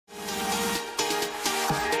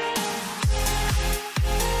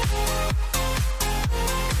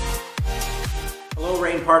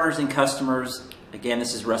trading partners and customers. Again,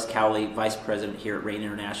 this is Russ Cowley, Vice President here at Rain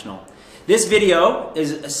International. This video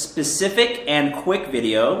is a specific and quick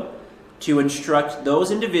video to instruct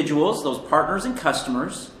those individuals, those partners and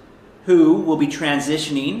customers who will be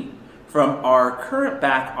transitioning from our current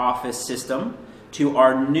back office system to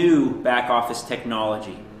our new back office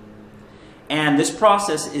technology. And this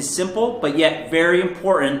process is simple but yet very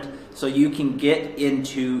important so you can get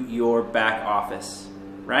into your back office,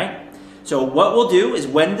 right? So what we'll do is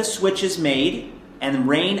when the switch is made, and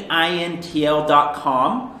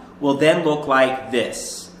rainintl.com will then look like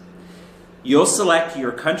this. You'll select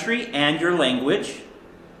your country and your language,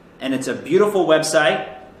 and it's a beautiful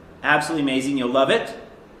website, absolutely amazing, you'll love it.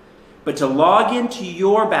 But to log into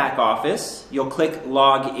your back office, you'll click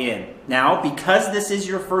log in. Now, because this is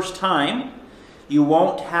your first time, you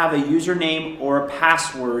won't have a username or a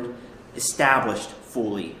password established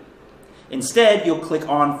fully. Instead, you'll click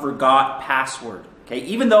on forgot password. Okay,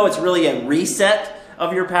 even though it's really a reset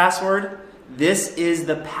of your password, this is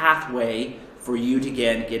the pathway for you to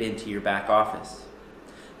again get into your back office.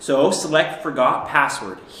 So select forgot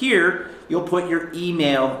password. Here, you'll put your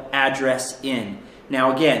email address in.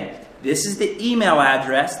 Now again, this is the email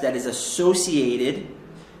address that is associated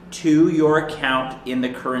to your account in the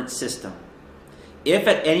current system. If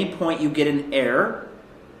at any point you get an error,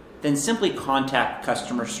 then simply contact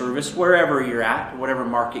customer service wherever you're at, whatever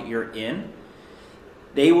market you're in.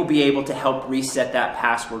 They will be able to help reset that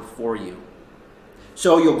password for you.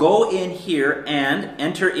 So you'll go in here and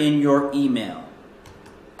enter in your email.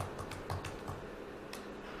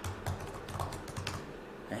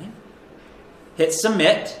 Okay. Hit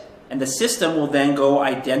submit, and the system will then go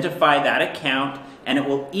identify that account, and it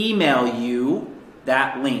will email you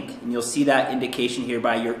that link. And you'll see that indication here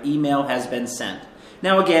by your email has been sent.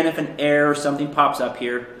 Now again, if an error or something pops up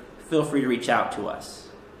here, feel free to reach out to us.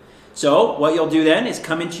 So what you'll do then is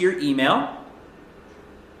come into your email,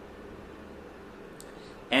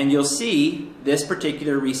 and you'll see this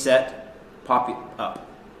particular reset pop up.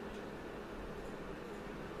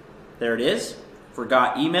 There it is,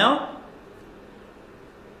 forgot email.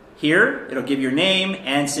 Here, it'll give your name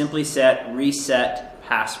and simply set reset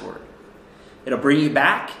password. It'll bring you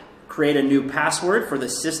back, create a new password for the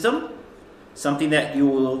system, something that you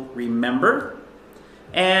will remember,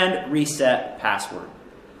 and reset password.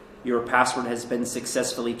 Your password has been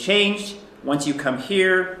successfully changed. Once you come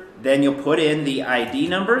here, then you'll put in the ID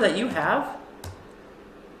number that you have.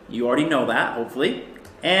 You already know that, hopefully,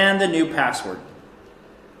 and the new password.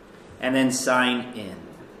 And then sign in.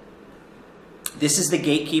 This is the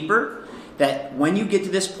gatekeeper that when you get to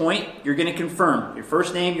this point, you're going to confirm your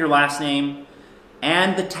first name, your last name,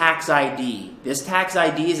 and the tax ID. This tax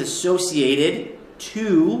ID is associated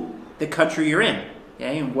to the country you're in,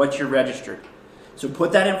 okay, and what you're registered. So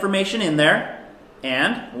put that information in there,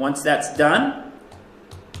 and once that's done,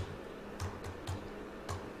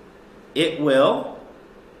 it will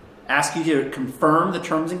ask you to confirm the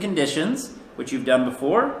terms and conditions, which you've done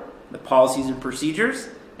before, the policies and procedures,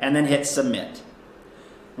 and then hit submit.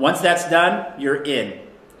 Once that's done, you're in.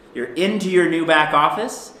 You're into your new back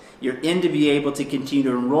office. You're in to be able to continue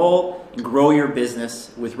to enroll and grow your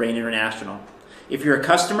business with Rain International. If you're a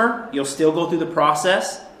customer, you'll still go through the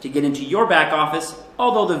process to get into your back office,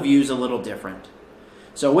 although the view's a little different.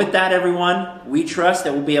 So with that, everyone, we trust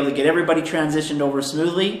that we'll be able to get everybody transitioned over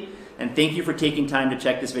smoothly, and thank you for taking time to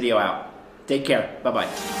check this video out. Take care.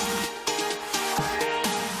 Bye-bye.